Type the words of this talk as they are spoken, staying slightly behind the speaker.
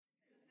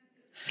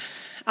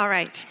All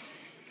right.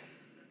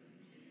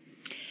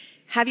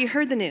 Have you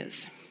heard the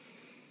news?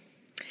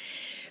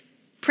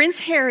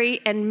 Prince Harry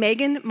and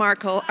Meghan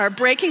Markle are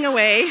breaking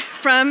away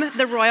from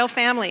the royal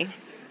family.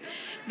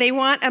 They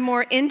want a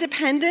more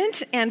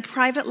independent and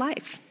private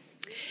life.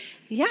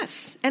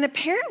 Yes, and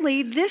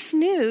apparently this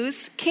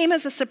news came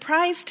as a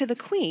surprise to the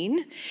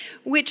Queen,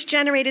 which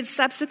generated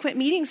subsequent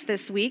meetings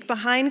this week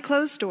behind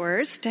closed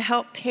doors to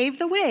help pave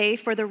the way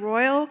for the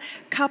royal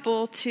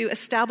couple to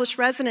establish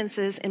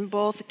residences in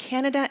both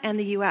Canada and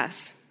the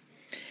US.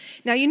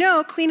 Now, you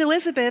know, Queen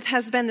Elizabeth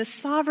has been the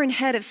sovereign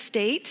head of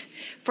state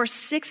for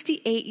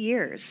 68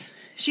 years.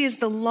 She is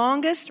the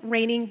longest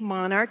reigning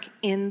monarch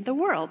in the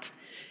world.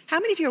 How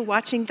many of you are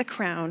watching The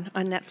Crown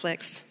on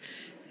Netflix?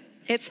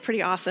 It's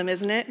pretty awesome,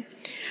 isn't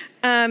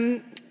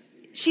it?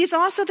 She's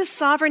also the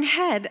sovereign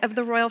head of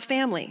the royal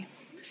family.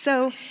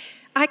 So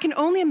I can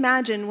only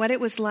imagine what it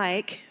was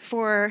like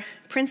for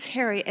Prince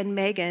Harry and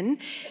Meghan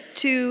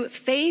to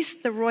face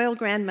the royal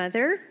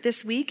grandmother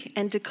this week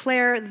and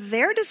declare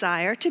their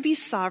desire to be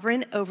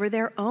sovereign over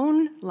their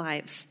own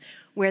lives,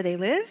 where they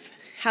live,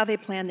 how they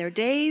plan their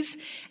days,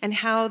 and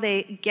how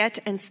they get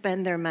and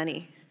spend their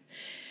money.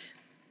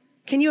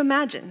 Can you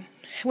imagine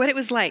what it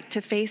was like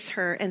to face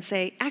her and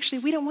say, actually,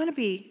 we don't want to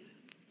be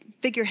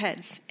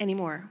figureheads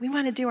anymore. We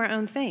want to do our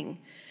own thing.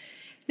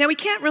 Now, we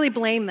can't really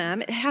blame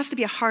them. It has to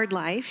be a hard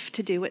life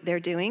to do what they're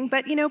doing.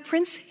 But, you know,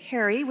 Prince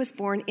Harry was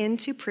born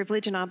into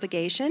privilege and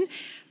obligation.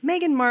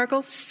 Meghan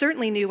Markle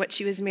certainly knew what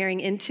she was marrying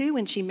into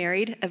when she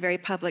married a very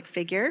public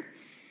figure.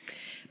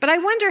 But I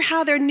wonder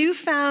how their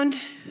newfound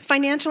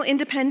financial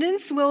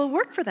independence will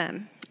work for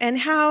them,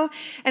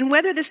 and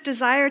whether this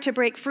desire to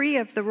break free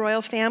of the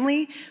royal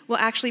family will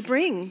actually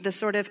bring the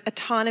sort of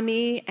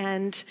autonomy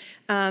and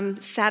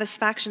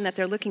satisfaction that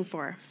they're looking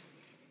for.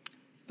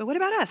 But what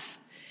about us?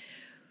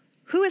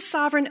 Who is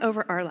sovereign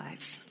over our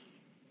lives?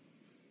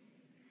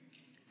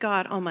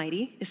 God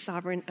Almighty is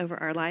sovereign over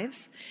our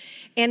lives.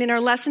 And in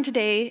our lesson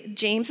today,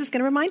 James is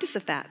going to remind us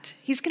of that.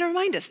 He's going to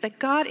remind us that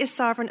God is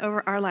sovereign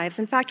over our lives.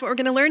 In fact, what we're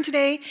going to learn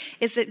today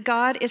is that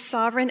God is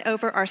sovereign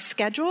over our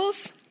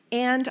schedules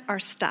and our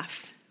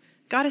stuff.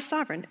 God is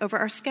sovereign over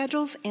our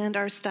schedules and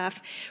our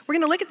stuff. We're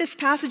going to look at this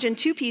passage in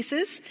two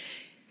pieces.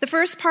 The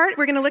first part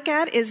we're going to look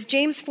at is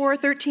James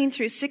 4:13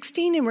 through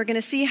 16, and we're going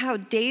to see how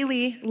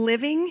daily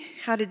living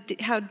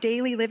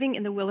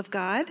in the will of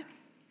God.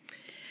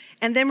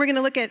 And then we're going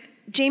to look at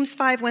James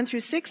 5:1 through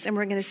 6, and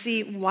we're going to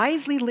see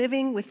wisely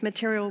living with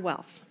material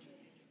wealth.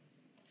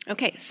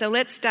 Okay, so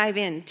let's dive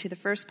into the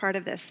first part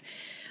of this.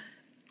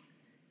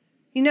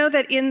 You know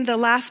that in the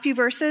last few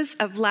verses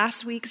of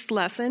last week's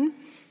lesson,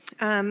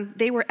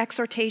 they were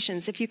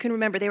exhortations. If you can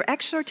remember, they were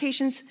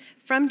exhortations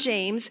from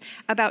James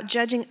about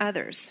judging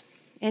others.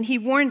 And he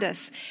warned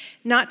us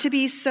not to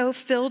be so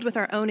filled with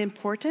our own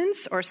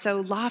importance or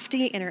so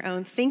lofty in our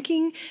own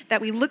thinking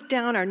that we looked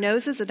down our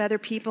noses at other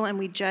people and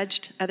we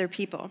judged other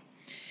people.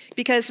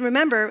 Because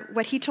remember,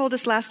 what he told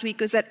us last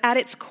week was that at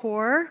its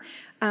core,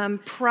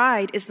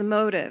 pride is the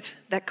motive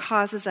that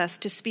causes us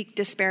to speak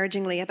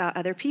disparagingly about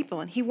other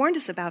people. And he warned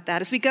us about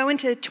that. As we go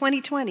into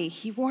 2020,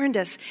 he warned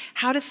us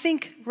how to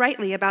think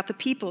rightly about the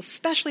people,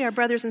 especially our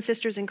brothers and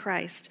sisters in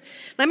Christ.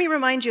 Let me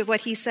remind you of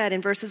what he said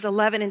in verses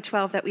 11 and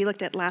 12 that we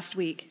looked at last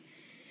week.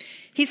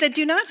 He said,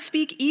 "Do not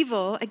speak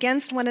evil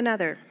against one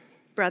another,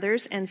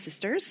 brothers and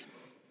sisters.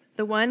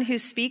 The one who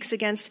speaks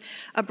against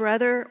a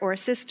brother or a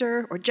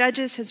sister or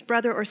judges his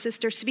brother or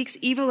sister speaks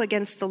evil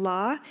against the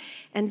law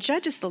and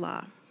judges the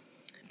law.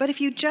 But if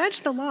you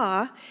judge the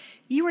law,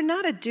 you are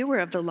not a doer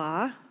of the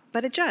law,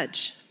 but a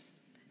judge.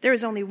 There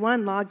is only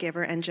one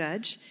lawgiver and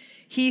judge,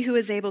 he who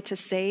is able to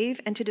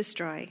save and to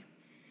destroy.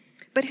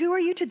 But who are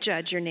you to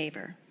judge your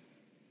neighbor?"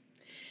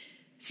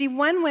 See,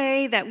 one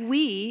way that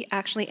we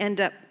actually end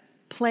up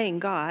playing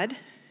God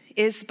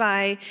is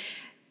by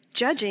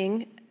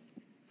judging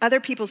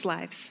other people's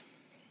lives.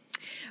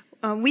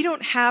 We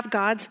don't have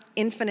God's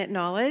infinite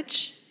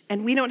knowledge,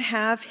 and we don't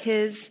have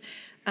his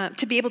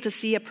to be able to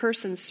see a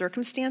person's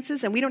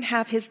circumstances, and we don't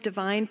have his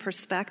divine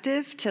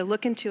perspective to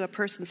look into a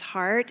person's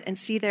heart and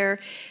see their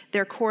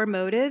core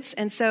motives.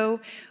 And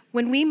so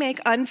when we make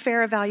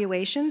unfair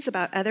evaluations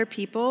about other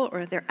people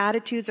or their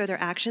attitudes or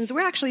their actions,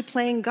 we're actually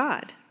playing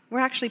God. We're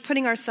actually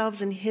putting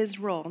ourselves in his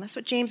role. And that's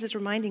what James is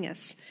reminding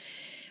us.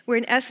 We're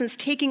in essence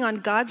taking on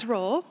God's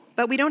role,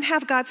 but we don't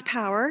have God's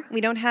power,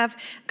 we don't have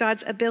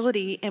God's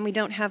ability, and we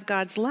don't have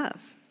God's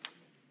love.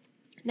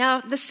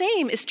 Now, the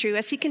same is true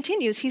as he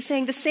continues. He's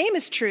saying the same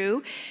is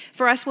true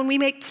for us when we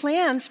make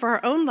plans for our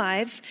own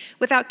lives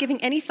without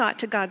giving any thought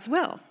to God's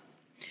will.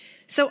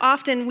 So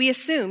often we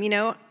assume,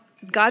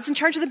 God's in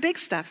charge of the big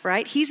stuff,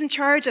 right? He's in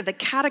charge of the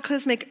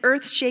cataclysmic,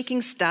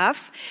 earth-shaking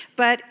stuff.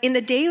 But in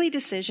the daily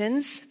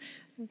decisions,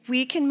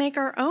 we can make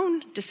our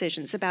own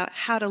decisions about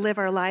how to live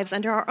our lives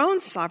under our own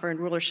sovereign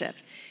rulership.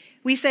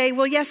 We say,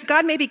 well, yes,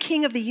 God may be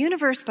king of the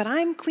universe, but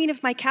I'm queen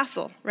of my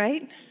castle,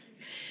 right?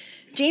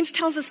 James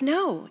tells us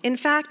no. In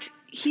fact,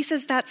 he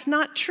says that's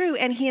not true,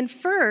 and he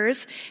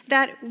infers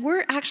that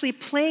we're actually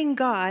playing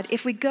God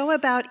if we go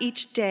about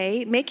each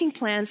day making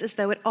plans as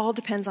though it all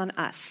depends on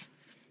us.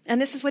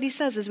 And this is what he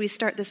says as we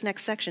start this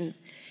next section.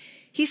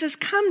 He says,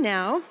 "Come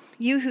now,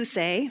 you who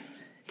say,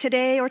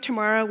 today or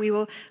tomorrow we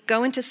will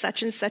go into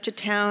such and such a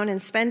town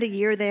and spend a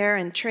year there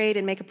and trade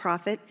and make a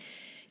profit,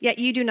 yet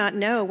you do not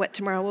know what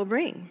tomorrow will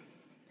bring.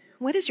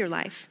 What is your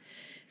life?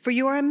 For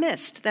you are a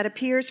mist that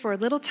appears for a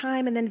little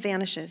time and then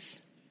vanishes.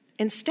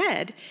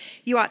 Instead,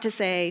 you ought to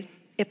say,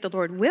 if the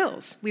Lord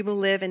wills, we will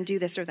live and do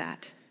this or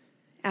that.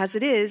 As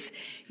it is,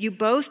 you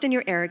boast in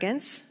your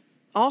arrogance.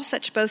 All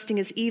such boasting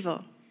is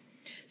evil.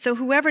 So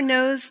whoever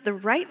knows the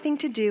right thing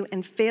to do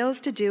and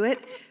fails to do it,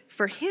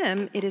 for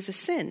him it is a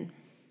sin."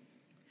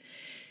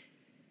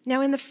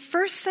 Now, in the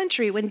first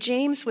century, when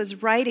James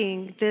was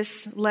writing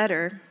this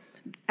letter,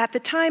 at the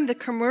time the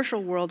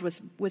commercial world was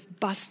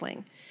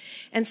bustling.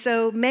 And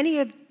so many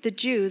of the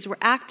Jews were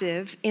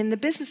active in the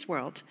business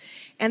world.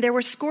 And there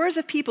were scores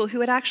of people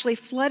who had actually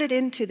flooded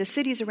into the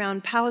cities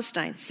around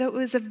Palestine. So it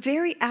was a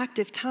very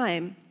active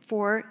time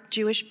for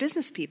Jewish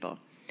business people.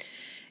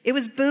 It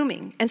was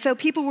booming. And so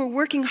people were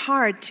working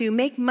hard to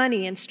make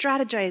money and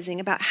strategizing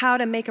about how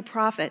to make a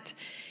profit.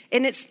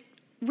 And it's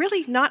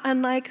really not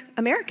unlike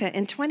America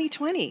in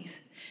 2020.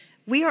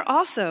 We are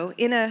also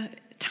in a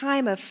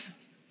time of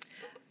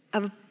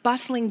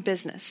bustling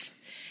business.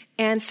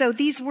 And so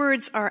these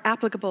words are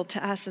applicable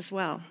to us as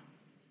well.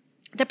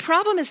 The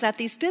problem is that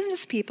these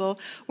business people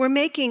were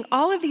making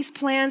all of these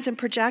plans and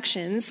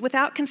projections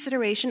without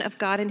consideration of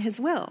God and his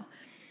will.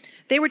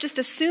 They were just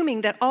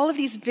assuming that all of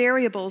these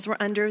variables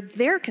were under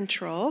their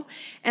control,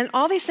 and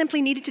all they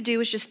simply needed to do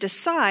was just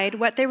decide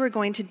what they were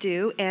going to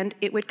do, and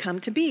it would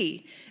come to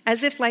be,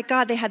 as if, like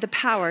God, they had the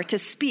power to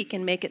speak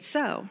and make it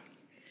so.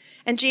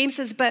 And James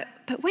says, but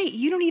wait,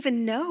 you don't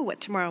even know what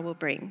tomorrow will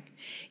bring.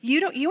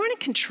 You aren't in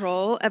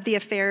control of the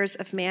affairs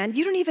of man.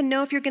 You don't even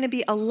know if you're going to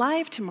be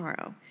alive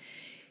tomorrow.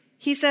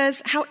 He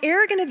says, how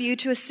arrogant of you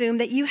to assume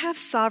that you have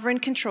sovereign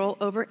control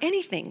over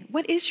anything.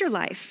 What is your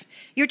life?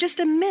 You're just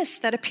a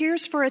mist that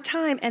appears for a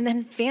time and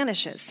then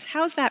vanishes.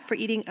 How's that for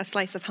eating a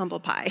slice of humble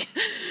pie?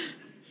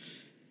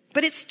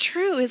 But it's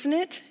true, isn't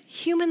it?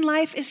 Human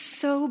life is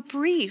so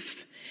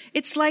brief.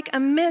 It's like a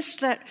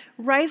mist that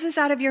rises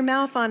out of your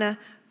mouth on a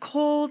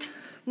cold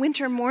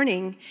winter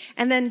morning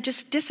and then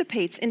just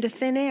dissipates into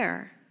thin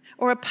air,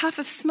 or a puff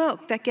of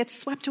smoke that gets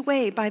swept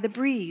away by the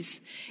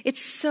breeze.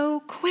 It's so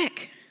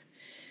quick.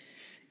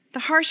 The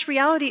harsh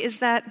reality is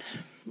that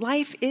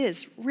life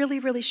is really,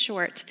 really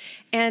short,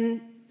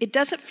 and it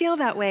doesn't feel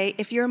that way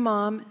if you're a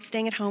mom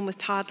staying at home with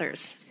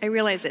toddlers. I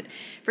realize it.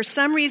 For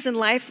some reason,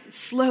 life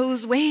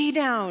slows way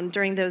down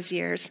during those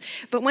years,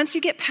 but once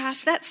you get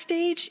past that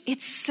stage,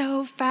 it's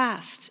so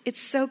fast.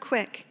 It's so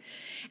quick.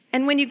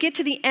 And when you get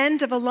to the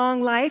end of a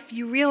long life,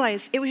 you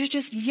realize it was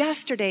just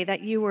yesterday that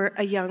you were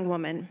a young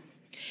woman.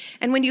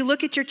 And when you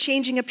look at your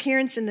changing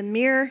appearance in the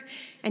mirror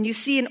and you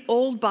see an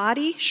old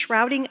body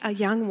shrouding a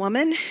young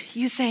woman,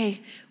 you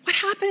say, what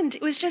happened?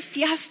 It was just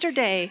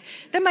yesterday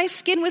that my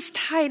skin was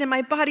tight and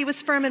my body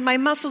was firm and my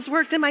muscles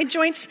worked and my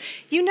joints.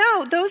 You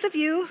know, those of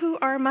you who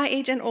are my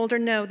age and older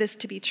know this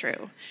to be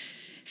true.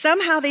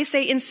 Somehow they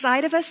say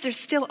inside of us, there's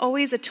still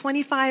always a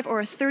 25 or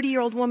a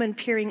 30-year-old woman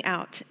peering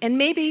out. And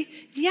maybe,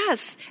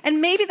 yes,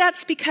 and maybe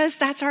that's because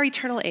that's our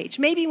eternal age.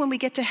 Maybe when we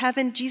get to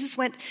heaven, Jesus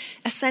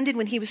ascended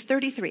when he was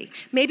 33.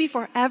 Maybe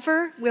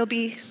forever we'll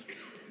be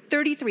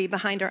 33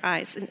 behind our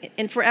eyes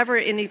and forever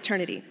in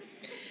eternity.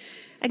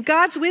 And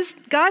God's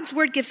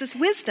word gives us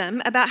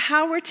wisdom about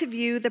how we're to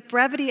view the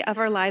brevity of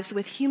our lives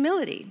with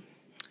humility.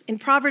 In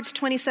Proverbs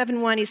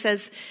 27:1, he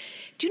says,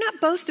 "Do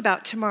not boast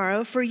about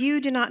tomorrow, for you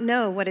do not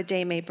know what a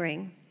day may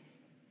bring."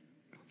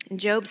 In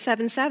Job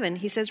 7:7,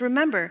 he says,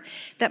 "Remember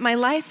that my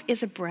life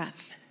is a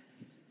breath."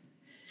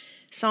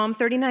 Psalm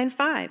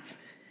 39:5,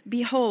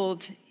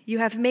 "Behold, you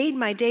have made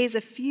my days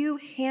a few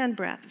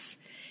handbreadths,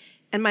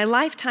 and my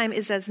lifetime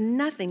is as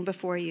nothing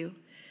before you.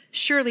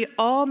 Surely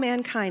all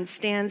mankind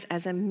stands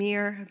as a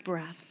mere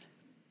breath."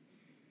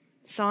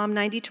 Psalm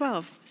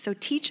 90:12, "So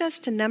teach us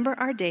to number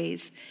our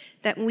days,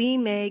 that we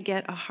may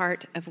get a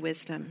heart of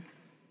wisdom."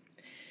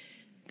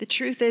 The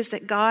truth is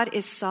that God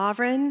is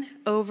sovereign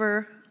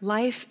over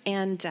life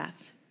and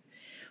death.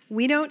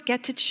 We don't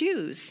get to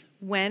choose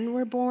when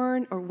we're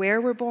born or where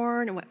we're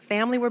born or what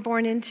family we're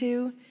born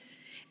into.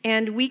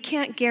 And we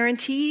can't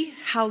guarantee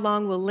how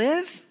long we'll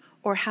live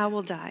or how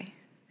we'll die.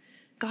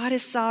 God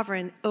is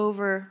sovereign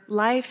over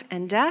life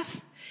and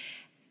death.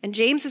 And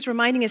James is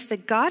reminding us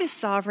that God is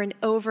sovereign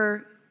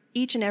over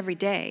each and every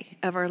day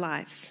of our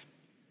lives.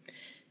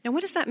 Now,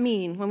 what does that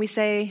mean when we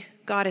say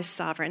God is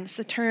sovereign? It's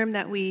a term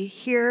that we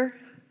hear.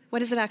 What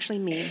does it actually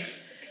mean?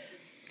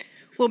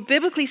 Well,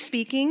 biblically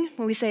speaking,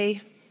 when we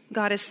say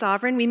God is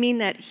sovereign, we mean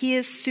that he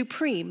is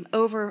supreme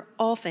over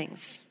all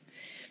things.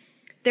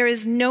 There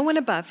is no one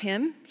above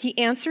him. He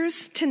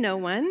answers to no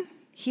one.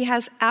 He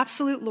has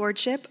absolute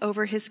lordship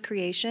over his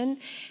creation,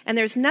 and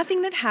there's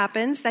nothing that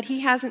happens that he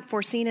hasn't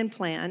foreseen and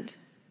planned.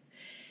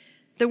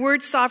 The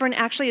word sovereign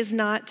actually is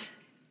not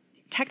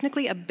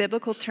technically a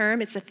biblical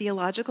term. It's a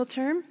theological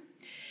term.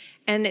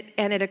 And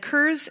it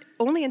occurs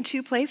only in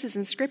two places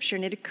in Scripture,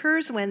 and it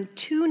occurs when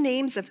two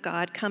names of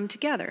God come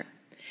together.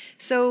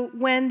 So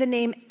when the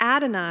name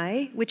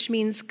Adonai, which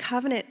means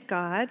covenant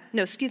God,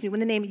 when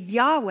the name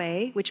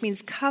Yahweh, which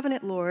means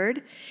covenant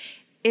Lord,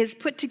 is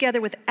put together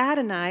with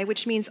Adonai,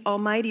 which means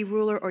almighty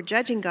ruler or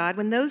judging God,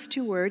 when those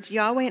two words,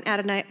 Yahweh and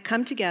Adonai,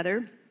 come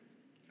together,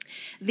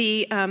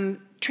 the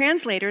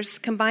translators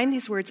combine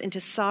these words into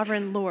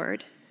sovereign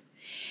Lord.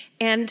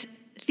 And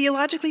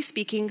theologically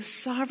speaking,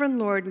 sovereign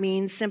Lord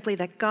means simply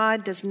that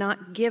God does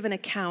not give an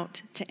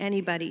account to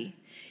anybody.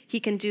 He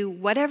can do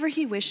whatever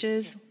he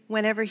wishes,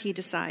 whenever he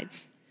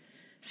decides.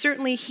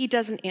 Certainly, he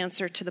doesn't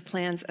answer to the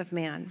plans of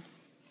man.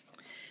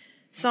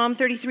 Psalm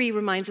 33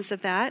 reminds us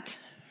of that.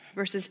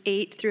 Verses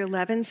 8 through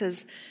 11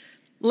 says,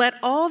 "Let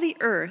all the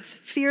earth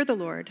fear the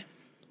Lord.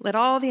 Let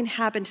all the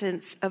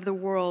inhabitants of the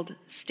world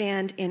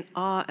stand in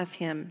awe of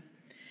him.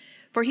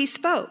 For he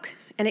spoke,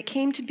 and it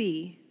came to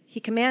be. He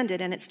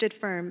commanded, and it stood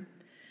firm.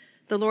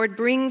 The Lord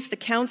brings the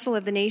counsel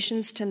of the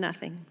nations to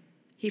nothing.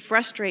 He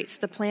frustrates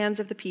the plans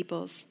of the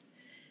peoples.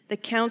 The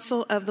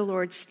counsel of the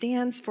Lord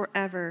stands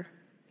forever,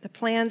 the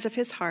plans of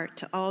his heart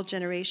to all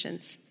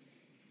generations."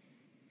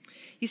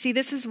 You see,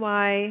 this is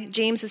why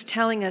James is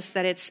telling us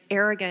that it's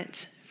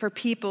arrogant for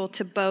people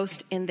to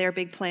boast in their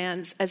big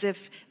plans as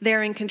if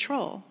they're in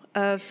control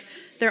of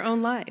their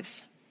own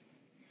lives.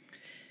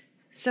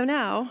 So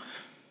now,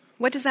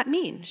 what does that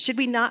mean? Should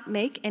we not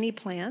make any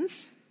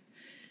plans?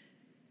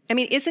 I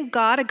mean, isn't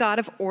God a God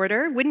of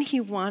order? Wouldn't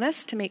he want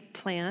us to make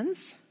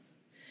plans?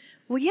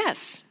 Well,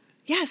 yes,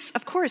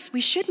 of course, we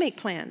should make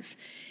plans.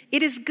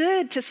 It is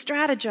good to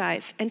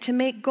strategize and to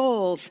make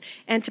goals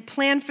and to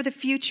plan for the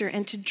future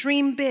and to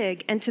dream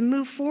big and to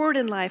move forward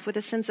in life with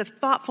a sense of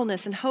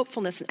thoughtfulness and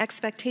hopefulness and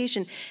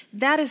expectation.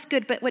 That is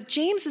good. But what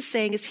James is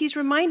saying is he's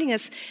reminding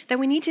us that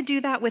we need to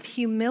do that with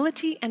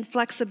humility and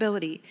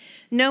flexibility,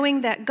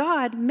 knowing that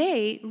God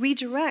may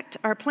redirect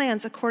our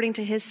plans according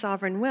to his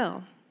sovereign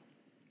will.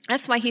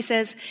 That's why he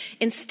says,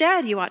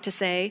 instead, you ought to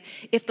say,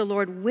 if the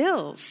Lord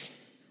wills,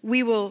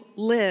 we will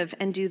live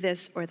and do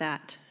this or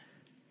that.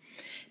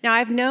 Now,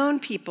 I've known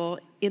people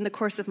in the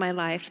course of my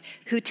life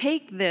who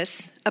take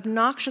this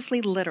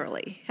obnoxiously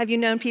literally. Have you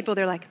known people,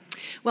 they're like,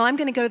 well, I'm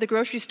going to go to the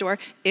grocery store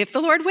if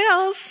the Lord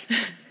wills.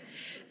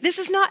 This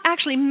is not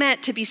actually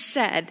meant to be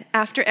said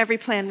after every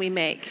plan we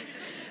make.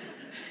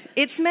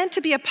 It's meant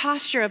to be a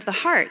posture of the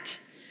heart.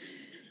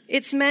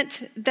 It's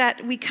meant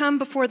that we come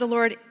before the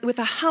Lord with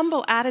a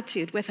humble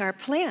attitude with our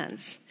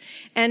plans.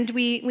 And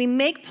we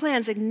make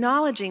plans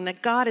acknowledging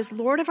that God is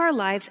Lord of our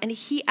lives and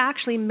he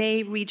actually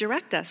may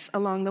redirect us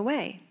along the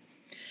way.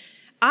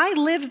 I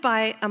live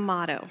by a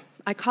motto.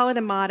 I call it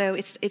a motto.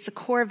 It's a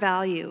core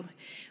value.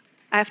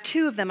 I have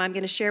two of them I'm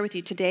going to share with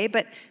you today.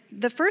 But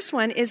the first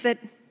one is that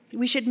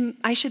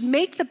I should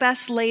make the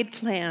best laid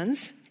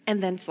plans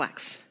and then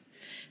flex.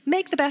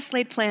 Make the best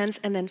laid plans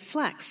and then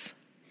flex.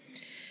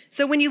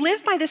 So when you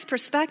live by this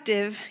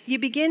perspective, you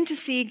begin to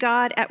see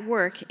God at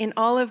work in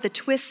all of the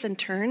twists and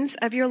turns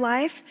of your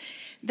life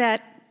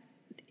that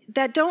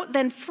don't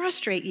then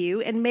frustrate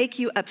you and make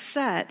you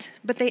upset,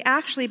 but they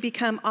actually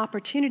become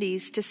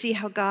opportunities to see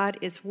how God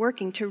is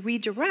working to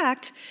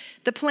redirect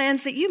the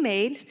plans that you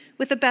made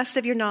with the best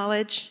of your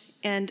knowledge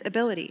and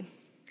ability.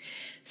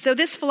 So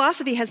this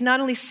philosophy has not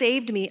only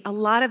saved me a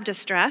lot of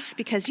distress,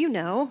 because you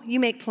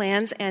make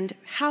plans, and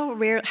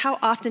how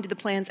often do the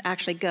plans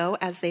actually go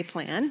as they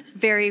plan?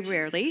 Very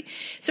rarely.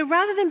 So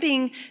rather than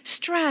being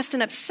stressed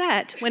and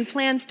upset when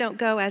plans don't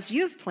go as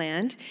you've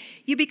planned,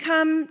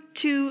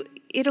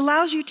 it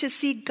allows you to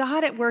see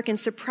God at work in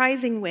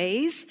surprising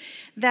ways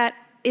that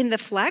in the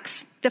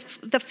flex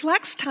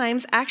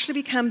times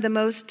actually become the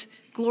most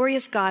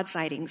glorious God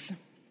sightings.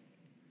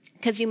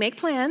 Because you make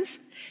plans,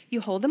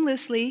 you hold them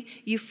loosely,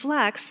 you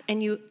flex,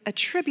 and you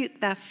attribute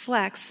that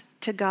flex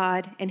to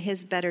God and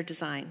his better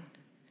design.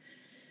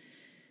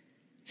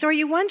 So are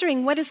you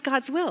wondering, what is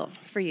God's will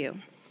for you?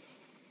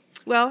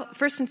 Well,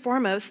 first and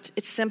foremost,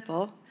 it's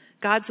simple.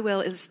 God's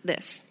will is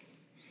this: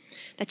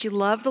 that you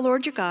love the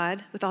Lord your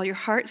God with all your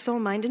heart, soul,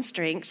 mind, and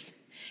strength,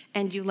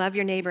 and you love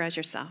your neighbor as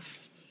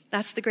yourself.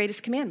 That's the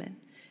greatest commandment.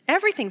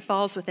 Everything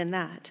falls within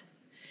that.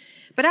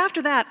 But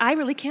after that, I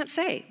really can't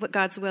say what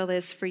God's will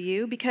is for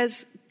you,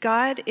 because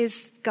God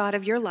is God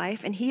of your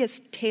life, and he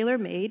has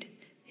tailor-made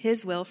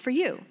his will for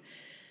you.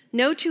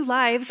 No two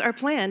lives are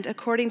planned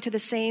according to the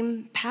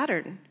same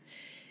pattern.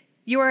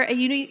 You are a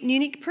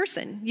unique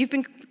person. You've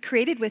been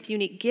created with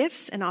unique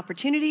gifts and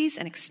opportunities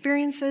and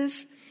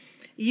experiences.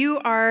 You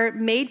are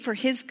made for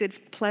his good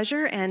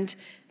pleasure, and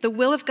the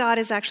will of God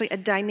is actually a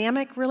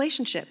dynamic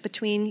relationship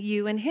between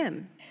you and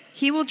him.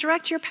 He will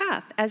direct your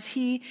path as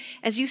you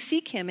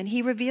seek him, and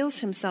he reveals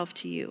himself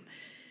to you.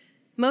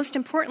 Most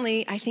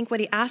importantly, I think what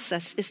he asks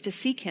us is to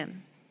seek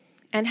him.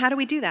 And how do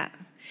we do that?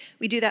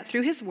 We do that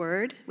through his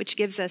word, which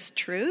gives us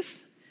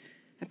truth,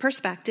 a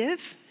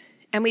perspective,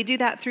 and we do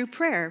that through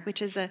prayer,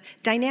 which is a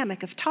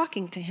dynamic of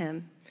talking to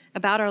him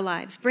about our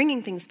lives,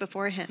 bringing things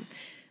before him.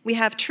 We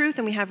have truth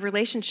and we have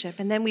relationship,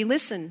 and then we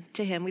listen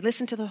to him. We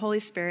listen to the Holy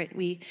Spirit.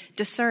 We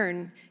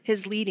discern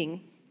his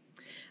leading.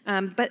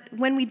 But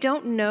when we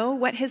don't know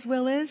what his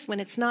will is,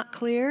 when it's not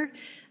clear,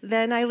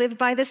 then I live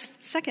by this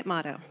second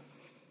motto.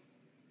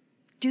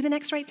 do the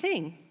next right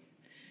thing.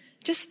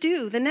 Just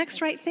do the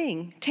next right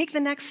thing. Take the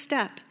next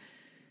step.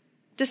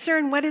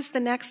 Discern what is the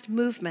next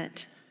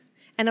movement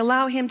and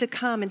allow him to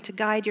come and to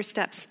guide your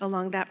steps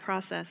along that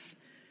process.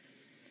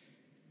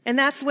 And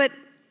that's what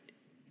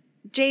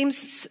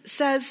James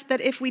says,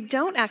 that if we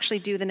don't actually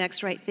do the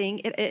next right thing,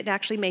 it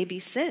actually may be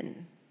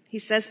sin. He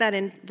says that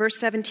in verse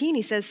 17.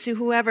 He says, so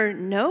whoever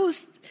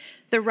knows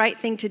the right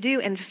thing to do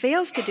and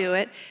fails to do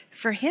it,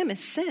 for him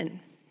is sin.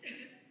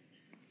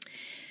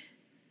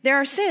 There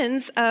are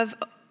sins of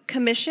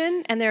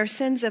commission and there are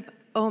sins of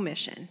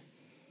omission.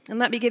 And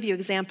let me give you an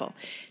example.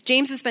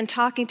 James has been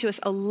talking to us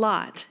a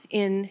lot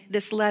in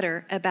this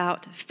letter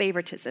about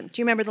favoritism.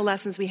 Do you remember the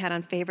lessons we had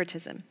on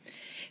favoritism?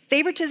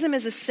 Favoritism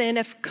is a sin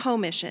of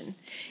commission.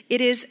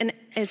 It is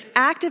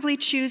actively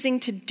choosing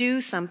to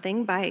do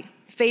something by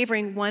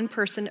favoring one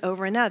person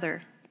over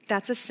another.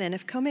 That's a sin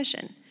of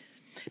commission.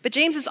 But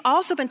James has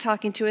also been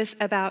talking to us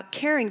about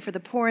caring for the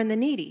poor and the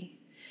needy.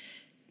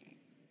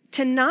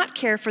 To not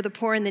care for the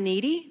poor and the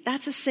needy,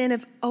 that's a sin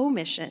of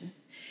omission.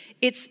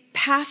 It's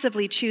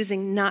passively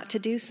choosing not to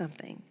do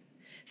something.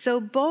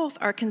 So both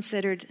are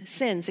considered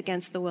sins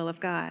against the will of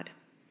God.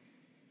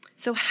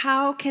 So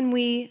how can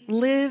we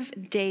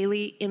live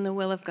daily in the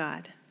will of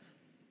God?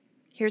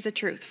 Here's a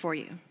truth for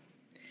you.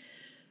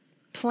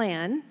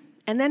 Plan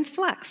and then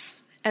flex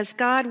as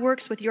God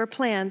works with your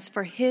plans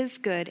for his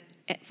good,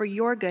 for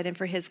your good and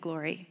for his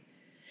glory.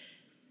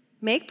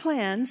 Make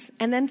plans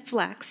and then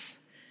flex,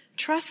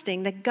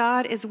 trusting that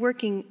God is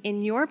working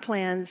in your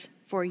plans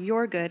for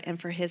your good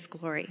and for his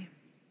glory.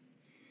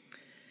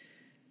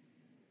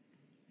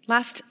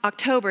 Last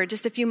October,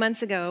 just a few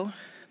months ago,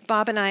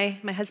 my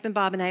husband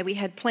Bob and I, we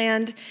had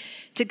planned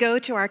to go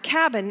to our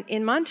cabin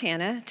in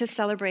Montana to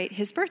celebrate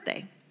his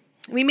birthday.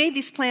 We made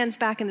these plans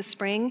back in the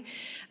spring.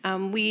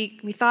 We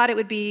thought it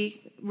would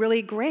be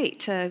really great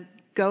to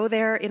go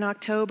there in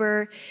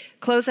October,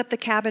 close up the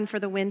cabin for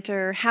the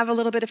winter, have a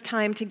little bit of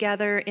time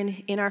together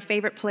in our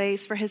favorite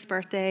place for his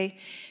birthday,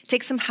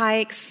 take some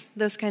hikes,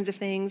 those kinds of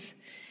things.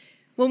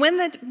 Well, when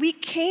the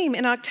week came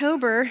in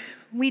October,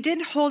 we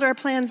did hold our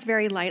plans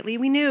very lightly.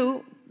 We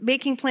knew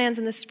making plans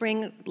in the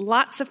spring,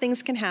 lots of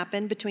things can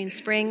happen between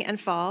spring and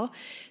fall.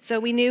 So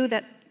we knew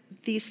that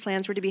these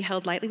plans were to be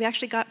held lightly. We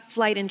actually got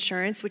flight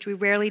insurance, which we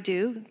rarely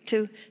do,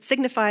 to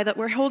signify that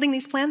we're holding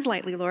these plans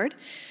lightly, Lord.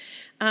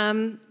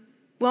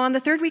 Well, on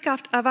the third week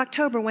of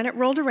October, when it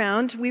rolled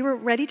around, we were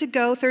ready to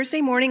go.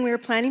 Thursday morning, we were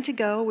planning to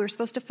go. We were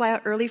supposed to fly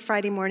out early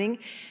Friday morning.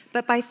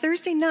 But by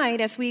Thursday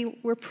night, as we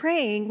were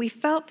praying, we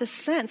felt the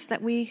sense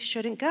that we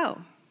shouldn't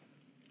go.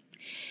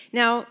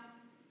 Now,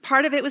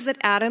 part of it was that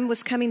Adam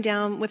was coming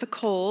down with a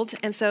cold,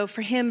 and so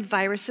for him,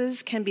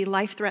 viruses can be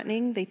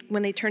life-threatening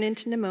when they turn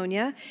into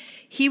pneumonia.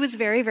 He was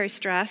very, very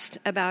stressed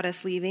about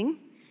us leaving.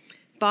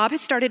 Bob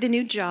had started a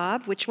new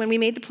job, which when we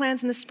made the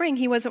plans in the spring,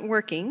 he wasn't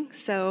working,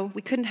 so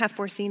we couldn't have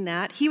foreseen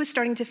that. He was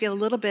starting to feel a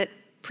little bit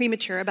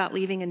premature about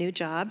leaving a new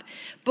job.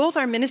 Both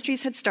our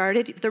ministries had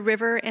started, the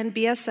River and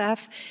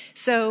BSF,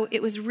 so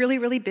it was really,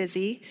 really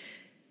busy.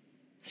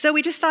 So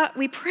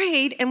we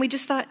prayed, and we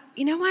just thought,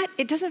 you know what?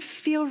 It doesn't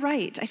feel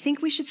right. I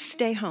think we should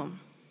stay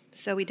home.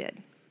 So we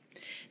did.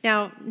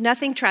 Now,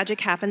 nothing tragic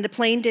happened. The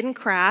plane didn't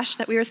crash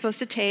that we were supposed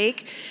to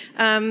take.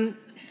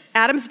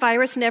 Adam's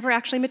virus never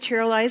actually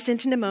materialized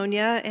into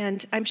pneumonia,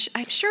 and I'm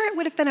sure it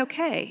would have been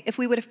okay if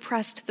we would have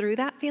pressed through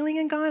that feeling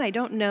and gone. I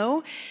don't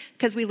know,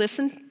 because we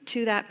listened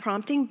to that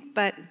prompting,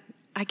 but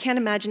I can't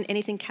imagine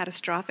anything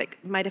catastrophic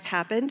might have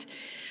happened.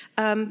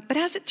 But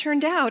as it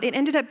turned out, it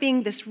ended up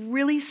being this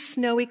really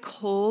snowy,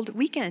 cold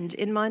weekend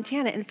in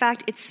Montana. In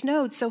fact, it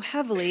snowed so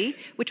heavily,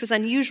 which was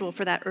unusual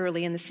for that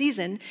early in the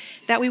season,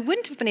 that we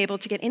wouldn't have been able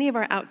to get any of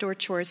our outdoor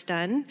chores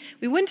done.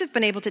 We wouldn't have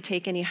been able to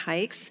take any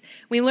hikes.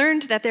 We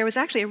learned that there was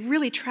actually a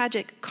really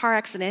tragic car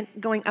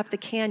accident going up the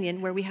canyon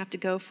where we have to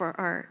go for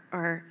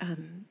our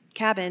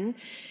cabin.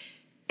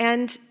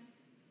 And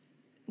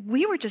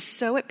we were just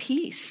so at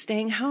peace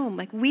staying home.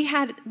 Like we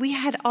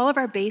had all of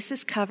our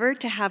bases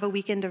covered to have a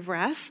weekend of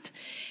rest.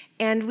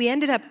 And we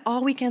ended up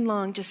all weekend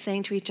long just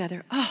saying to each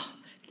other, oh,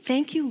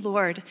 thank you,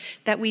 Lord,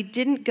 that we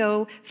didn't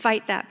go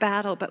fight that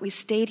battle, but we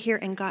stayed here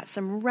and got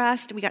some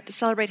rest. We got to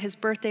celebrate his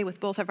birthday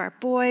with both of our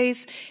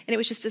boys. And it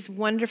was just this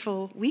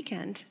wonderful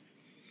weekend.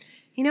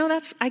 You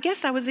know, I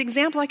guess that was the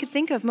example I could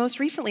think of most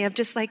recently of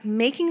just like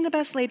making the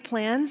best laid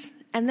plans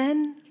and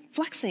then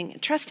flexing,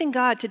 trusting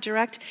God to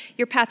direct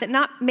your path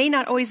that may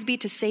not always be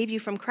to save you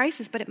from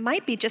crisis, but it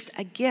might be just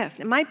a gift.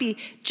 It might be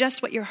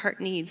just what your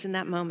heart needs in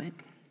that moment.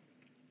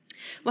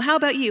 Well, how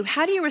about you?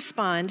 How do you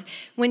respond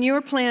when your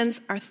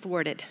plans are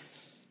thwarted?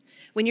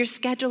 When your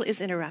schedule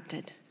is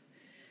interrupted?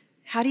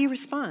 How do you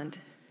respond?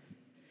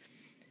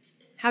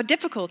 How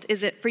difficult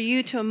is it for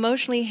you to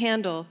emotionally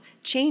handle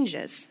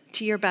changes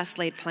to your best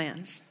laid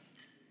plans?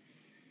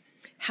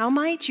 How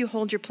might you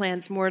hold your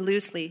plans more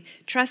loosely,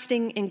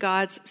 trusting in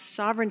God's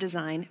sovereign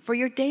design for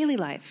your daily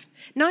life?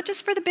 Not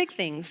just for the big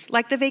things,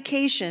 like the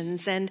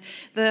vacations and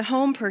the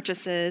home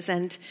purchases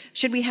and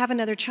should we have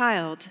another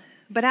child,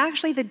 but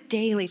actually the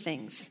daily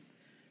things.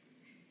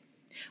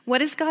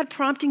 What is God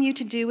prompting you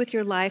to do with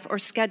your life or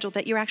schedule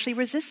that you're actually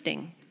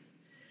resisting?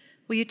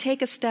 Will you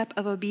take a step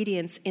of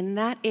obedience in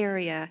that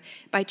area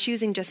by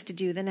choosing just to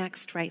do the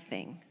next right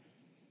thing?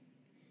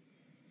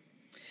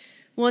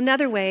 Well,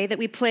 another way that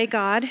we play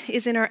God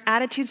is in our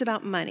attitudes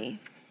about money.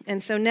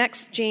 And so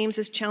next, James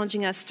is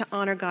challenging us to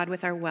honor God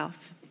with our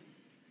wealth.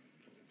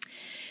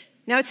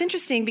 Now, it's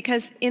interesting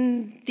because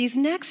in these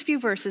next few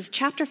verses,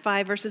 chapter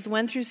 5, verses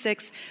 1 through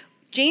 6,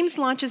 James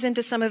launches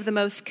into some of the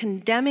most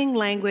condemning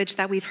language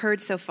that we've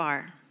heard so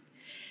far.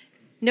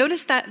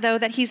 Notice that, though,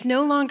 that he's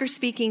no longer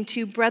speaking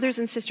to brothers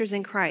and sisters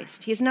in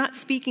Christ. He is not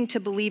speaking to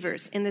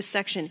believers in this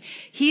section.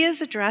 He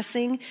is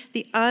addressing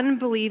the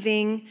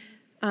unbelieving,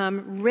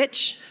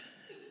 rich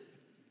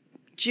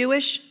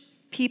Jewish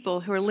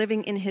people who are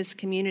living in his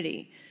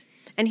community.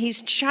 And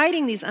he's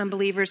chiding these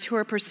unbelievers who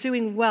are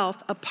pursuing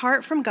wealth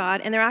apart from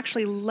God, and they're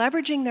actually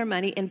leveraging their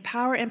money in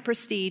power and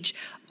prestige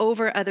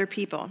over other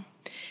people.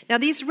 Now,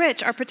 these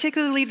rich are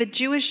particularly the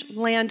Jewish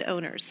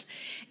landowners,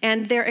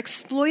 and they're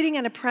exploiting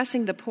and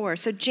oppressing the poor.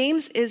 So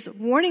James is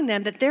warning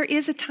them that there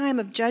is a time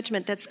of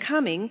judgment that's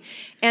coming,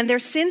 and their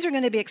sins are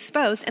going to be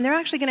exposed, and they're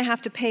actually going to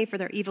have to pay for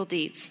their evil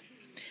deeds.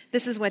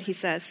 This is what he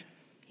says.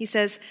 He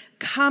says,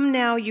 "Come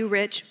now, you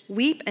rich,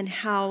 weep and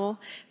howl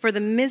for the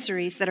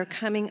miseries that are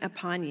coming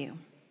upon you."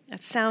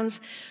 That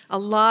sounds a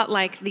lot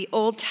like the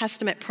Old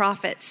Testament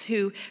prophets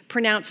who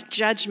pronounced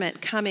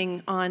judgment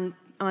coming on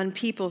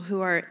people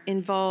who are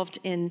involved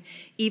in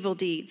evil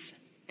deeds.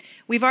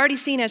 We've already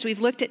seen, as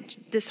we've looked at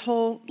this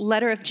whole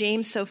letter of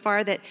James so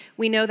far, that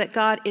we know that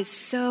God is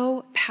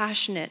so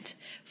passionate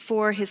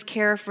for his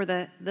care for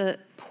the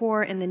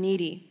poor and the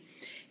needy.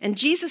 And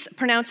Jesus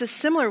pronounces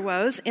similar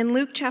woes in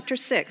Luke chapter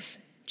 6.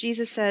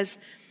 Jesus says,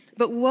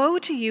 "But woe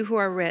to you who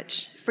are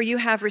rich, for you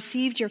have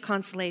received your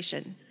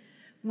consolation.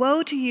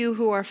 Woe to you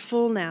who are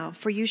full now,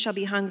 for you shall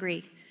be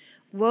hungry.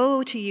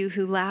 Woe to you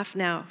who laugh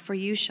now, for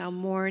you shall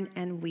mourn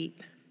and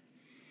weep."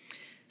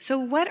 So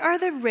what are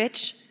the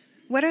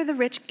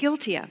rich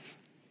guilty of?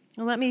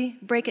 Well, let me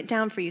break it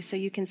down for you so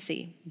you can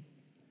see.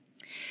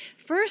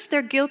 First,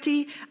 they're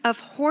guilty of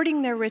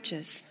hoarding their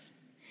riches.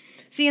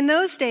 See, in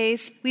those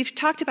days, we've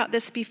talked about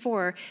this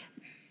before,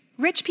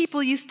 rich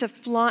people used to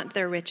flaunt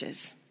their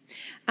riches.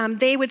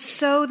 They would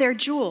sew their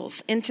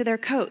jewels into their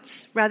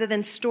coats rather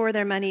than store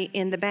their money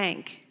in the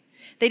bank.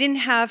 They didn't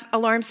have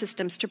alarm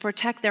systems to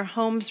protect their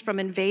homes from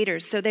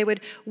invaders, so they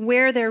would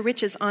wear their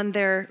riches on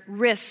their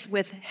wrists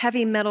with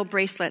heavy metal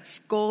bracelets,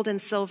 gold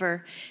and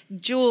silver,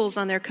 jewels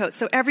on their coats.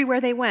 So everywhere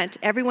they went,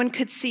 everyone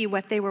could see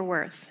what they were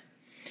worth.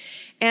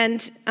 And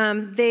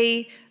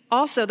the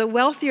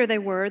wealthier they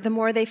were, the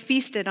more they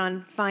feasted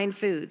on fine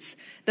foods,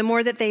 the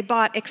more that they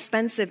bought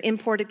expensive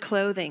imported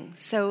clothing.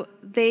 So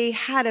they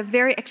had a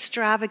very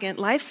extravagant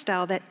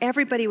lifestyle that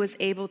everybody was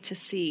able to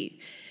see.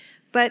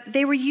 But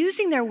they were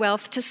using their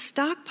wealth to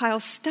stockpile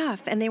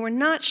stuff, and they were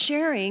not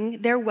sharing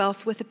their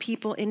wealth with the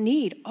people in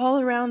need all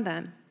around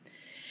them.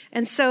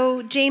 And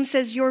so James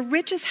says, "Your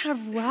riches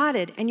have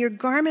rotted, and your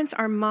garments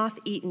are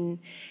moth-eaten.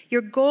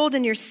 Your gold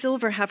and your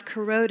silver have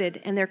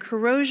corroded, and their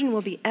corrosion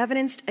will be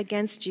evidenced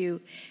against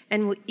you,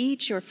 and will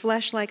eat your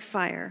flesh like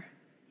fire.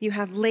 You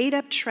have laid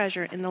up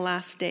treasure in the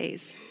last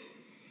days."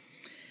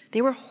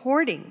 They were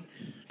hoarding.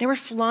 They were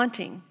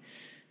flaunting.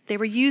 They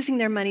were using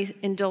their money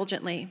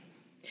indulgently.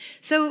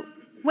 So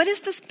what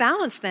is this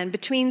balance then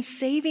between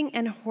saving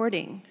and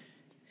hoarding?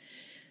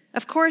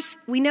 Of course,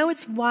 we know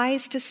it's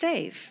wise to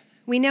save.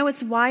 We know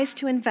it's wise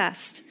to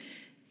invest.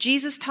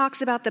 Jesus talks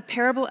about the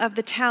parable of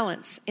the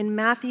talents in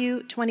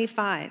Matthew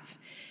 25.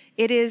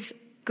 It is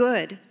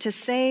good to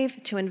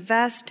save, to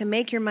invest, to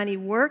make your money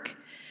work,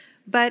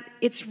 but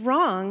it's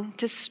wrong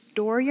to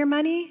store your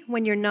money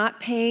when you're not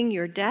paying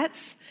your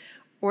debts,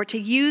 or to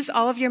use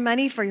all of your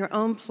money for your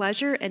own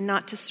pleasure and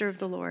not to serve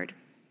the Lord.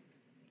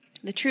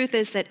 The truth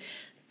is that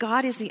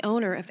God is the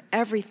owner of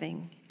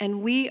everything,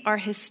 and we are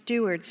his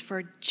stewards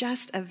for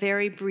just a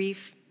very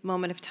brief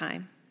moment of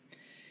time.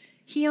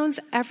 He owns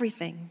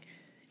everything,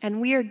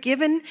 and we are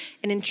given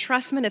an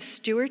entrustment of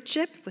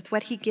stewardship with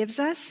what he gives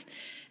us,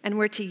 and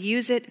we're to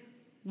use it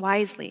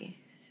wisely,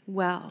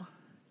 well,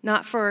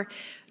 not for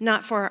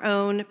our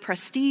own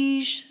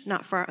prestige,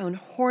 not for our own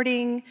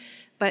hoarding,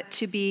 but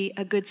to be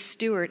a good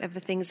steward of the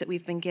things that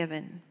we've been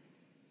given.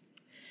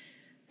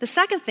 The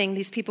second thing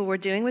these people were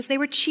doing was they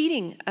were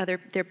cheating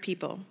their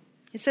people.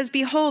 It says,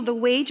 "Behold, the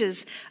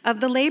wages of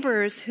the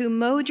laborers who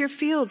mowed your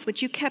fields,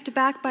 which you kept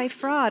back by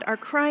fraud, are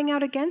crying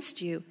out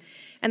against you.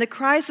 And the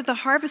cries of the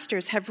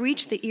harvesters have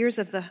reached the ears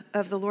of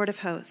the Lord of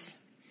hosts."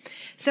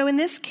 So in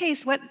this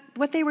case, what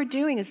they were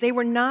doing is they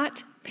were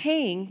not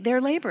paying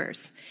their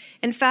laborers.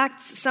 In fact,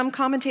 some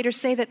commentators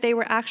say that they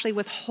were actually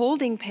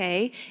withholding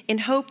pay in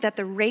hope that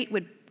the rate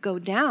would go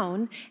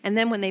down, and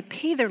then when they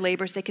pay their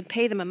laborers, they could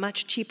pay them a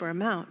much cheaper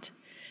amount.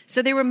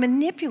 So they were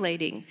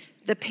manipulating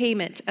the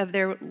payment of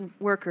their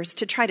workers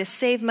to try to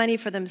save money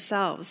for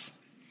themselves.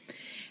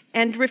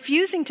 And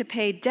refusing to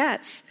pay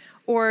debts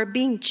or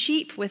being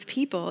cheap with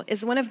people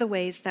is one of the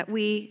ways that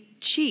we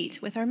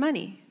cheat with our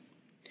money.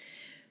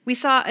 We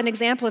saw an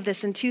example of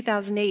this in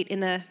 2008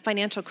 in the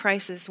financial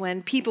crisis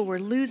when people were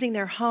losing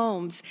their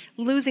homes,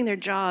 losing their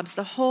jobs.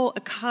 The whole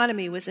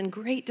economy was in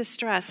great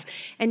distress.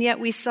 And yet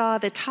we saw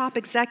the top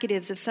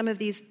executives of some of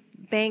these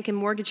bank and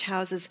mortgage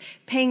houses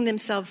paying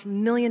themselves $1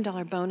 million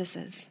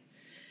bonuses.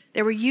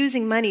 They were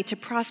using money to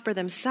prosper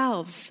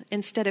themselves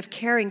instead of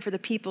caring for the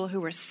people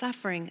who were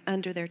suffering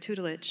under their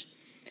tutelage.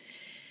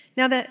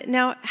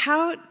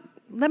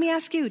 Let me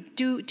ask you,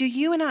 do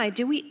you and I,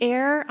 do we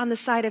err on the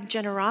side of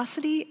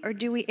generosity or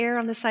do we err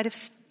on the side of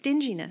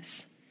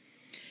stinginess?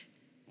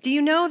 Do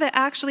you know that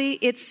actually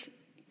it's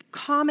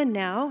common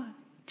now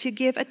to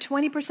give a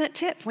 20%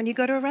 tip when you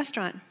go to a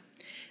restaurant?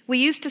 We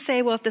used to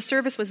say, well, if the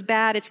service was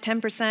bad, it's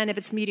 10%. If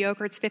it's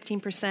mediocre, it's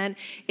 15%.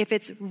 If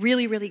it's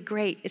really, really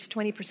great, it's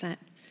 20%.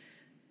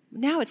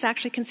 Now it's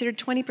actually considered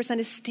 20%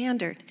 as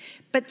standard.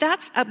 But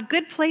that's a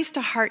good place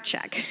to heart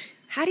check.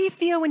 How do you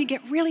feel when you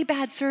get really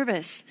bad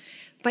service,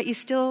 but you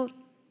still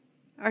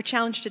are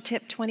challenged to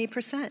tip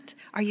 20%?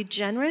 Are you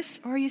generous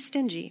or are you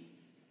stingy?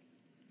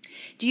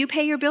 Do you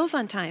pay your bills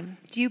on time?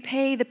 Do you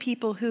pay the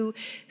people who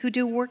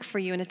do work for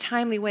you in a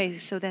timely way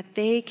so that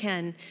they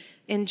can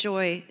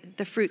enjoy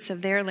the fruits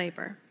of their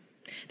labor?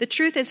 The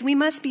truth is we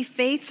must be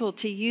faithful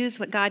to use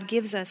what God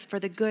gives us for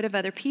the good of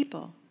other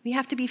people. We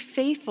have to be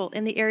faithful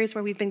in the areas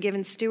where we've been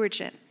given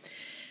stewardship.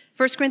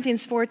 1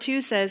 Corinthians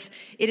 4:2 says,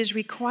 it is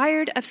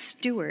required of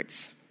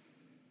stewards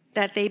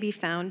that they be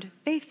found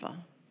faithful.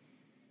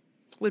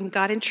 When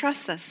God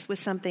entrusts us with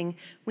something,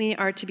 we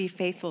are to be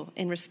faithful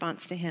in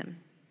response to him.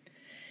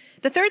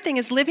 The third thing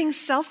is living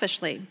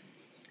selfishly.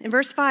 In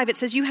verse 5, it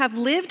says, you have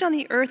lived on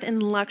the earth in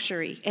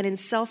luxury and in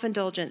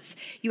self-indulgence.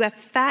 You have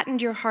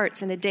fattened your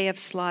hearts in a day of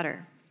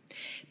slaughter.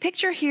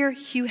 Picture here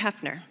Hugh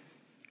Hefner.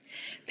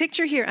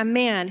 Picture here a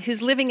man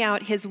who's living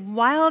out his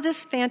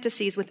wildest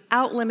fantasies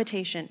without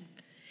limitation.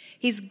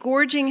 He's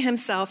gorging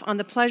himself on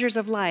the pleasures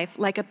of life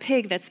like a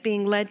pig that's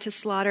being led to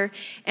slaughter.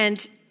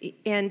 And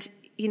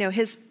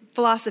his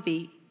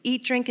philosophy,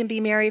 eat, drink, and be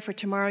merry, for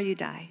tomorrow you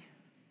die.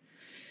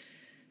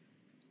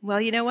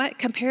 Well, you know what?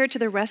 Compared to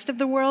the rest of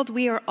the world,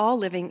 we are all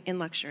living in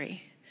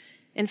luxury.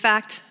 In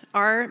fact,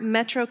 our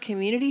metro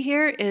community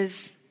here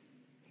is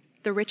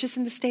the richest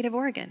in the state of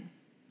Oregon.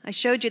 I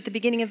showed you at the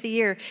beginning of the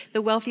year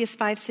the wealthiest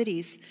 5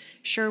 cities: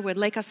 Sherwood,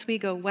 Lake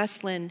Oswego,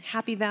 Westland,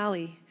 Happy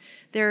Valley.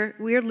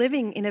 We're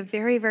living in a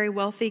very, very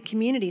wealthy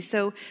community.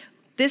 So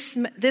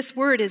this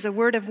word is a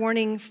word of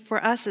warning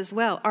for us as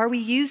well. Are we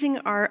using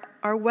our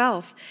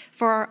wealth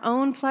for our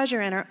own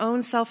pleasure and our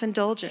own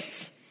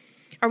self-indulgence?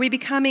 Are we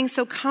becoming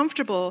so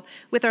comfortable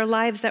with our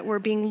lives that we're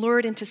being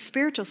lured into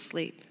spiritual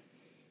sleep?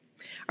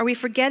 Are we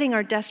forgetting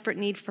our desperate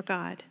need for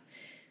God?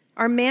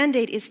 Our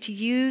mandate is to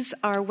use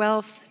our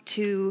wealth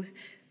to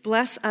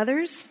bless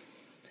others,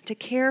 to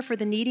care for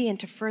the needy, and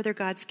to further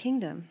God's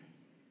kingdom.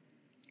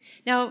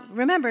 Now,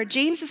 remember,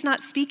 James is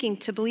not speaking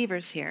to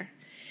believers here,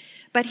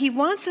 but he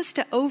wants us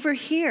to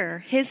overhear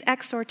his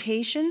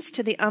exhortations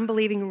to the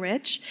unbelieving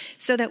rich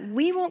so that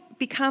we won't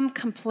become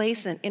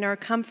complacent in our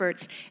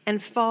comforts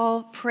and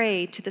fall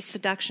prey to the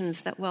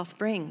seductions that wealth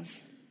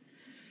brings.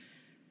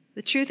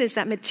 The truth is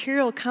that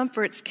material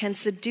comforts can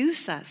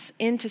seduce us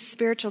into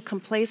spiritual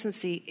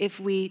complacency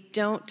if we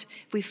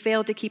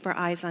fail to keep our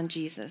eyes on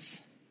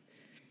Jesus.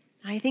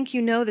 I think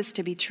you know this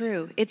to be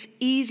true. It's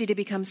easy to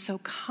become so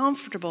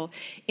comfortable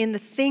in the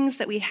things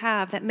that we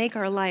have that make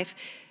our life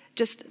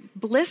just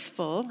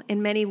blissful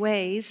in many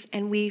ways,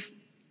 and we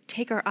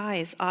take our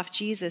eyes off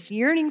Jesus,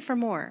 yearning for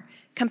more,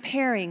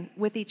 comparing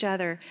with each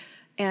other,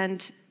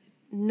 and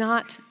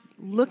not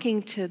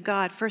looking to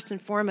God first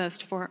and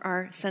foremost for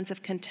our sense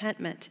of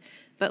contentment,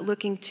 but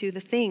looking to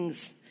the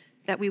things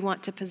that we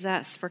want to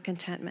possess for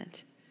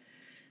contentment.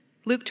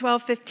 Luke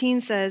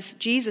 12:15 says,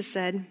 Jesus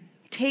said,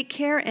 take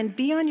care and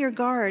be on your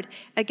guard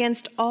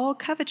against all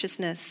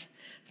covetousness,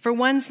 for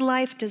one's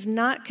life does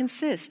not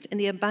consist in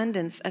the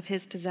abundance of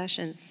his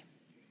possessions.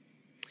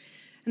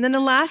 And then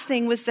the last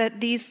thing was that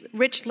these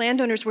rich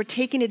landowners were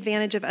taking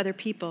advantage of other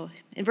people.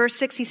 In verse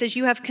 6, he says,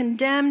 you have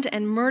condemned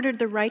and murdered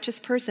the righteous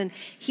person.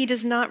 He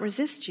does not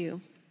resist you.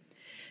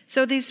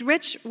 So these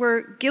rich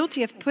were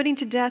guilty of putting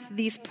to death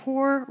these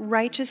poor,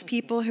 righteous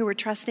people who were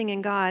trusting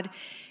in God.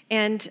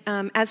 And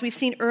as we've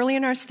seen early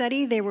in our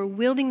study, they were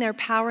wielding their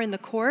power in the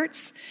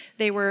courts.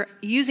 They were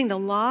using the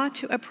law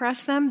to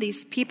oppress them.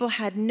 These people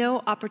had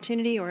no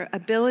opportunity or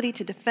ability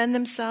to defend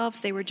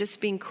themselves. They were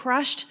just being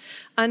crushed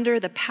under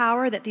the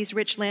power that these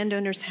rich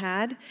landowners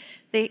had.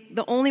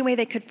 The only way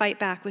they could fight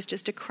back was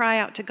just to cry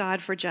out to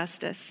God for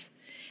justice.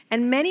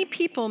 And many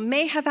people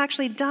may have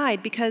actually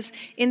died because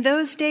in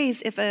those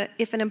days, if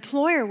an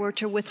employer were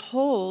to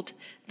withhold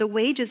the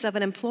wages of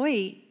an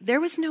employee, there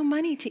was no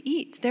money to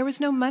eat. There was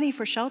no money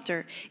for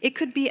shelter. It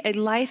could be a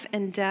life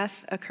and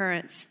death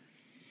occurrence.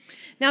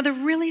 Now, the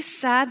really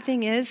sad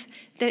thing is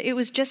that it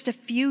was just a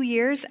few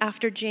years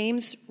after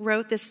James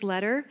wrote this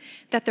letter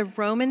that the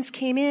Romans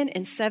came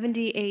in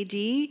 70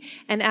 AD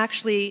and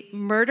actually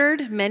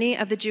murdered many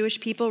of the Jewish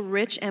people,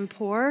 rich and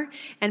poor,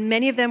 and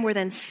many of them were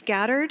then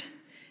scattered.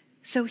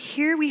 So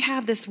here we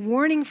have this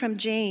warning from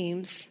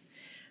James.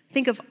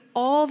 Think of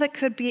all that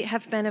could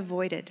have been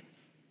avoided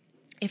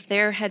if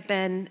there had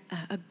been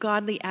a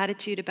godly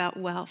attitude about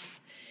wealth.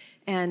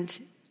 And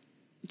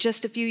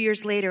just a few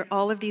years later,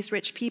 all of these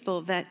rich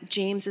people that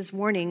James is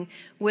warning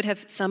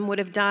some would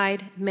have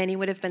died, many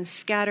would have been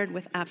scattered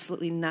with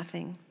absolutely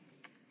nothing.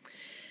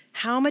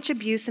 How much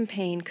abuse and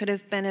pain could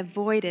have been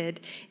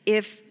avoided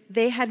if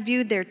they had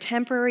viewed their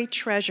temporary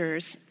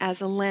treasures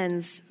as a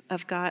lens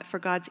of God for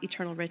God's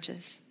eternal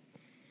riches?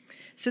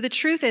 So the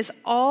truth is,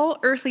 all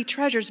earthly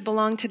treasures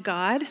belong to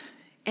God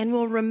and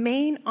will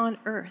remain on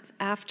earth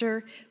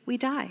after we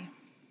die.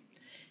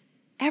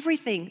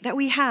 Everything that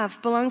we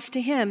have belongs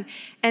to him,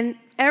 and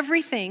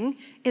everything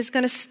is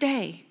going to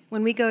stay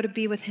when we go to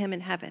be with him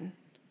in heaven.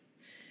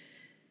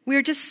 We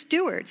are just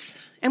stewards,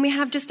 and we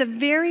have just a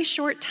very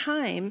short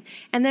time,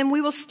 and then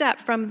we will step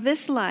from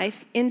this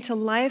life into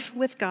life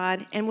with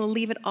God, and we'll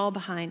leave it all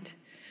behind.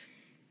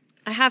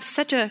 I have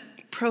such a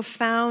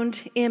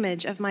profound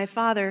image of my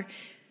father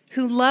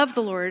who loved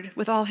the Lord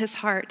with all his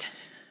heart.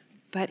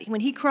 But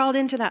when he crawled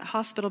into that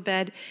hospital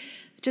bed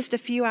just a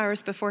few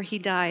hours before he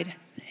died,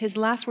 his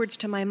last words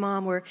to my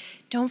mom were,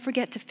 "Don't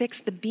forget to fix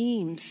the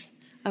beams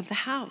of the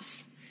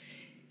house."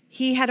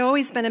 He had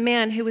always been a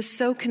man who was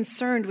so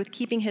concerned with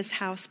keeping his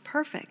house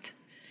perfect.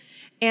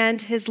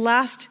 And his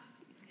last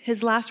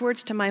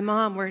words to my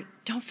mom were,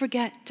 "Don't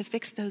forget to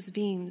fix those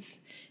beams."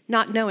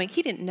 Not knowing,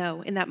 he didn't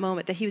know in that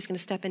moment that he was going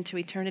to step into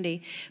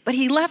eternity. But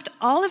he left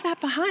all of that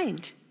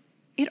behind.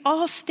 It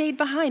all stayed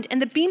behind,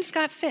 and the beams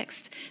got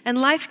fixed, and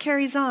life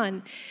carries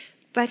on.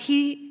 But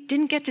he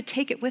didn't get to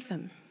take it with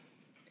him.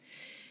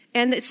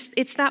 And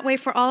it's that way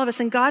for all of us.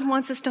 And God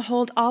wants us to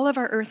hold all of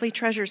our earthly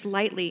treasures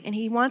lightly, and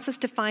he wants us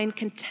to find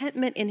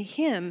contentment in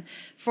him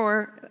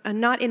for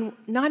not in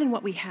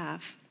what we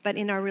have, but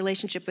in our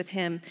relationship with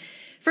him.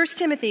 1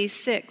 Timothy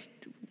 6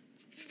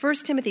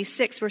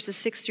 verses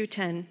 6 through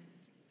 10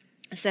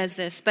 says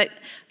this, "But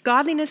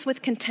godliness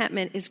with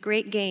contentment is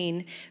great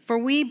gain, for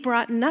we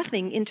brought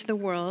nothing into the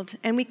world,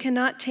 and we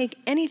cannot take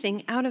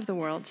anything out of the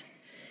world.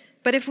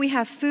 But if we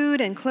have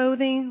food and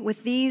clothing,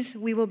 with these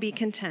we will be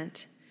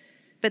content.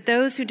 But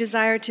those who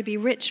desire to be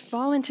rich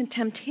fall into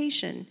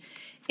temptation,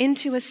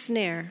 into a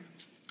snare,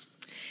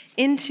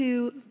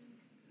 into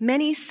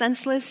many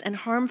senseless and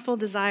harmful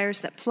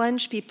desires that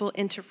plunge people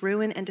into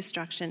ruin and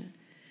destruction.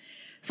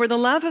 For the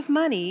love of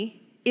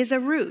money is a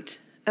root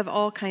of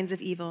all kinds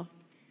of evil.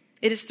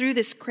 It is through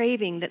this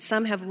craving that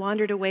some have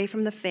wandered away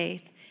from the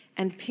faith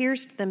and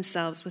pierced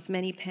themselves with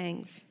many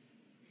pangs."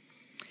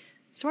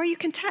 So are you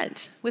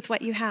content with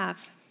what you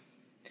have?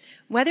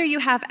 Whether you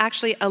have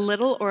actually a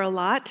little or a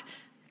lot,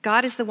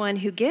 God is the one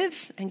who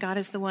gives and God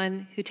is the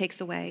one who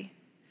takes away.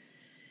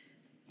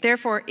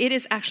 Therefore, it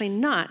is actually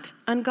not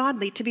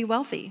ungodly to be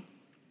wealthy.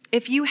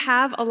 If you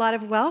have a lot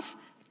of wealth,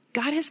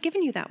 God has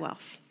given you that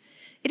wealth.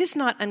 It is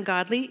not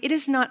ungodly. It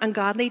is not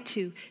ungodly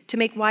to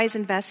make wise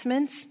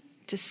investments,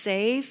 to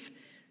save,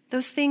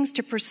 those things,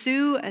 to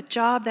pursue a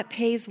job that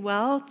pays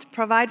well, to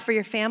provide for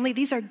your family.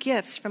 These are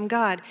gifts from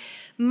God.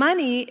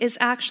 Money is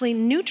actually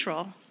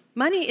neutral.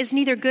 Money is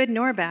neither good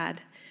nor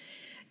bad.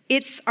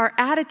 It's our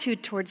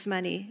attitude towards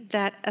money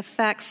that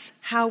affects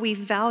how we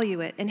value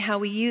it and how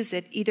we use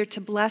it, either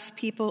to bless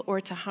people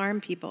or to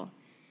harm people.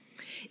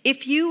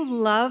 If you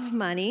love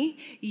money,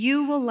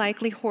 you will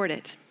likely hoard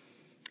it.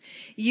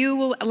 You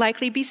will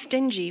likely be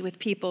stingy with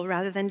people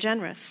rather than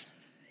generous.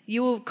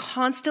 You will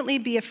constantly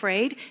be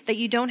afraid that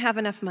you don't have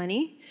enough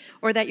money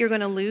or that you're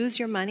going to lose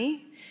your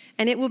money,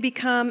 and it will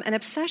become an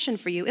obsession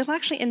for you. It'll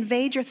actually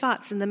invade your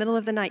thoughts in the middle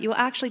of the night. You will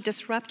actually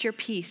disrupt your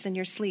peace and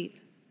your sleep.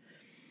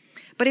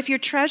 But if your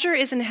treasure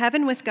is in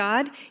heaven with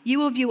God, you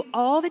will view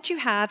all that you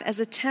have as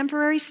a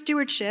temporary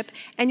stewardship,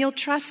 and you'll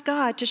trust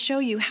God to show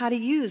you how to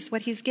use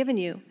what he's given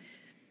you.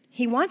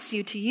 He wants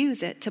you to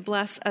use it to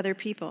bless other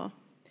people.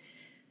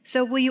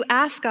 So will you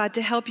ask God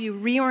to help you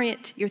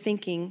reorient your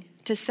thinking,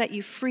 to set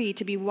you free,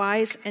 to be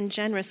wise and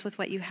generous with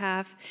what you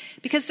have?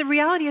 Because the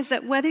reality is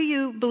that whether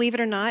you believe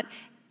it or not,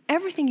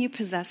 everything you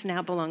possess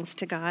now belongs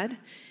to God,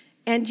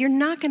 and you're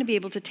not going to be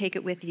able to take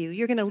it with you.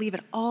 You're going to leave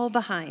it all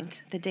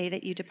behind the day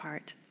that you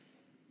depart.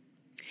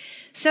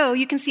 So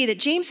you can see that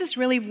James is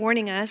really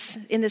warning us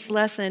in this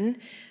lesson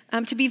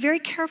to be very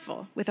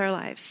careful with our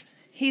lives.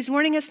 He's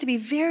warning us to be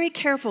very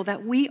careful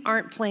that we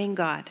aren't playing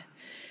God,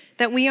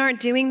 that we aren't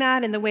doing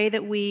that in the way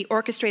that we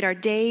orchestrate our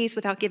days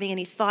without giving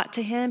any thought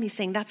to him. He's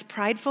saying that's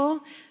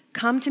prideful.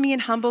 Come to me in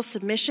humble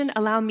submission.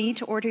 Allow me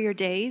to order your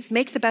days.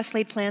 Make the best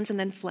laid plans and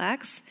then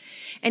flex.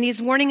 And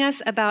he's warning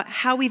us about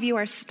how we view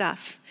our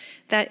stuff,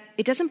 that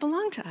it doesn't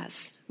belong to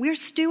us. We're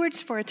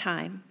stewards for a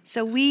time.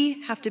 So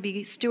we have to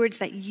be stewards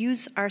that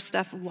use our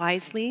stuff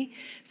wisely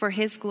for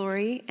his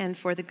glory and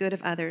for the good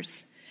of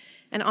others.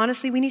 And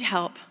honestly, we need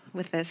help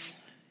with this.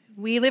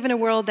 We live in a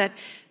world that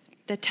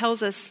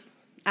tells us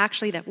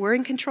actually that we're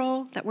in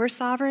control, that we're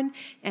sovereign,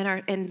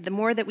 and the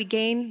more that we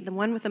gain, the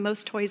one with the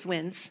most toys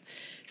wins.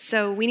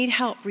 So we need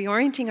help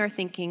reorienting our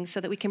thinking so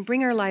that we can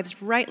bring our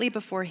lives rightly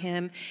before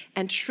him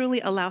and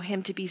truly allow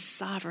him to be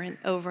sovereign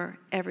over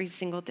every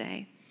single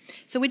day.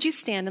 So would you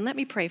stand and let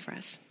me pray for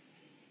us?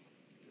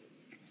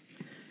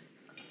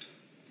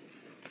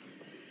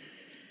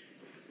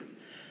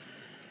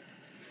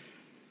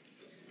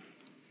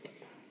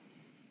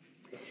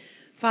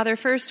 Father,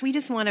 first, we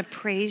just want to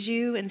praise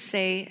you and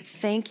say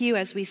thank you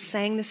as we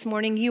sang this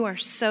morning. You are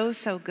so,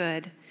 so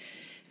good,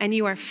 and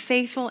you are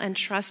faithful and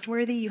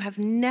trustworthy. You have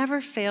never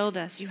failed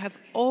us. You have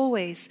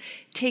always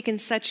taken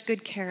such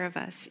good care of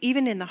us,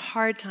 even in the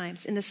hard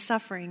times, in the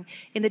suffering,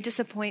 in the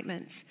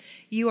disappointments.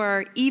 You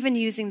are even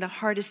using the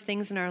hardest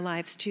things in our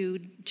lives to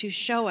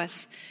show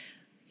us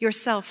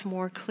yourself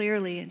more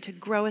clearly and to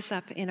grow us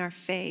up in our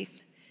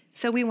faith.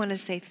 So we want to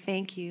say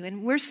thank you.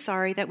 And we're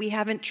sorry that we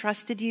haven't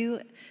trusted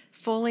you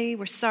fully.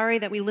 We're sorry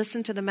that we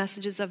listen to the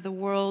messages of the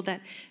world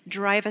that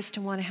drive us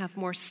to want to have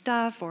more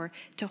stuff or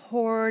to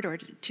hoard or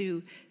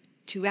to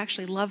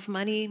actually love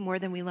money more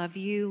than we love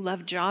you,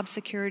 love job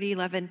security,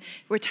 love in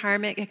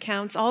retirement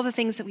accounts, all the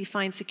things that we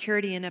find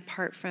security in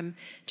apart from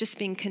just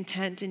being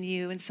content in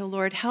you. And so,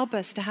 Lord, help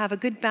us to have a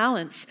good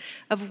balance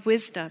of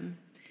wisdom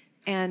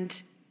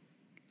and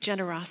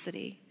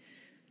generosity.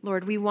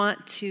 Lord, we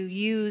want to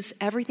use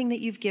everything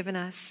that you've given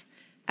us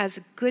as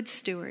good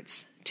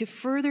stewards to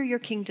further your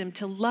kingdom,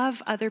 to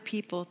love other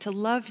people, to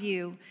love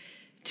you,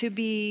 to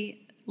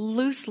be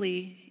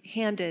loosely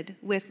handed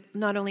with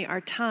not only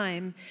our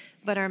time,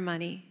 but our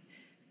money.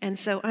 And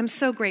so I'm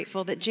so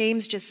grateful that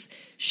James just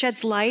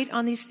sheds light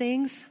on these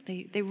things.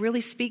 They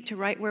really speak to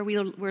right where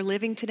we're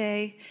living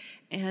today.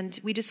 And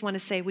we just want to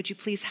say, would you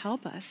please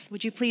help us?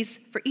 Would you please,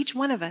 for each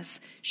one of us,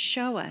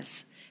 show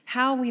us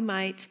how we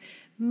might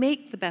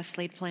make the best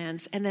laid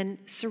plans and then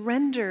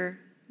surrender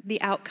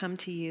the outcome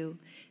to you,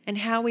 and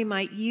how we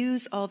might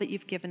use all that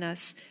you've given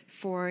us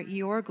for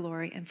your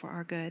glory and for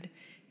our good.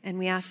 And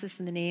we ask this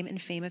in the name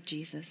and fame of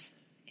Jesus.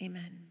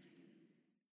 Amen.